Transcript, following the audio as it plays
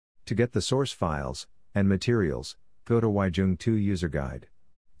To get the source files and materials, go to Waijung 2 User Guide.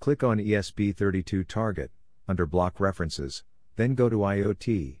 Click on ESP32 Target, under Block References, then go to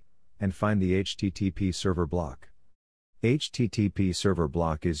IoT, and find the HTTP server block. HTTP server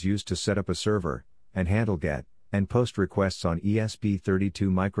block is used to set up a server, and handle GET and POST requests on ESP32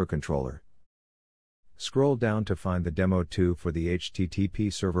 microcontroller. Scroll down to find the demo 2 for the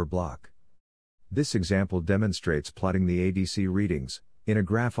HTTP server block. This example demonstrates plotting the ADC readings in a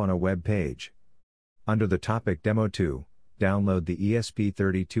graph on a web page. Under the topic Demo 2, download the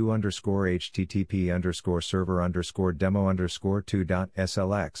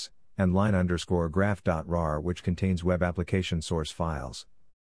ESP32_http_server_demo_2.slx and line_graph.rar, which contains web application source files.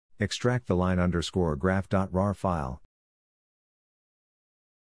 Extract the line_graph.rar file.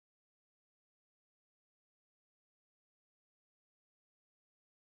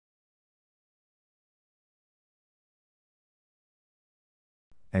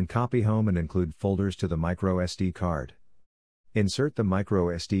 And copy home and include folders to the microSD card. Insert the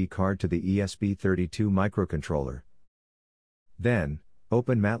microSD card to the ESP32 microcontroller. Then,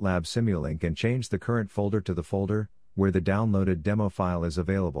 open MATLAB Simulink and change the current folder to the folder where the downloaded demo file is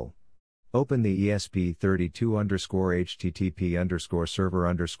available. Open the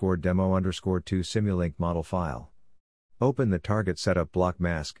ESP32_http_server_demo_2 Simulink model file. Open the target setup block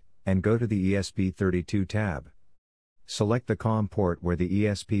mask and go to the ESP32 tab. Select the COM port where the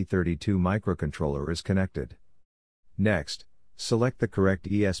ESP32 microcontroller is connected. Next, select the correct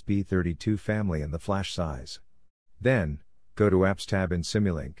ESP32 family and the flash size. Then, go to Apps tab in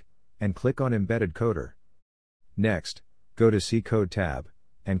Simulink, and click on Embedded Coder. Next, go to C Code tab,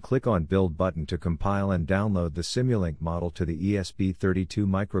 and click on Build button to compile and download the Simulink model to the ESP32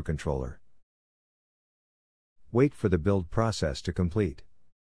 microcontroller. Wait for the build process to complete.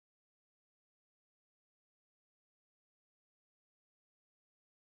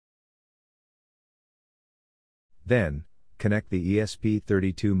 Then, connect the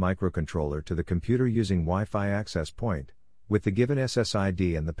ESP32 microcontroller to the computer using Wi-Fi access point, with the given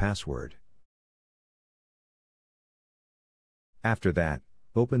SSID and the password. After that,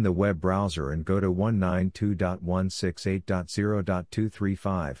 open the web browser and go to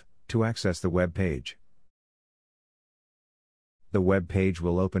 192.168.0.235 to access the web page. The web page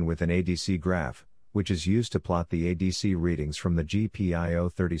will open with an ADC graph, which is used to plot the ADC readings from the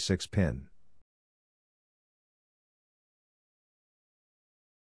GPIO 36 pin.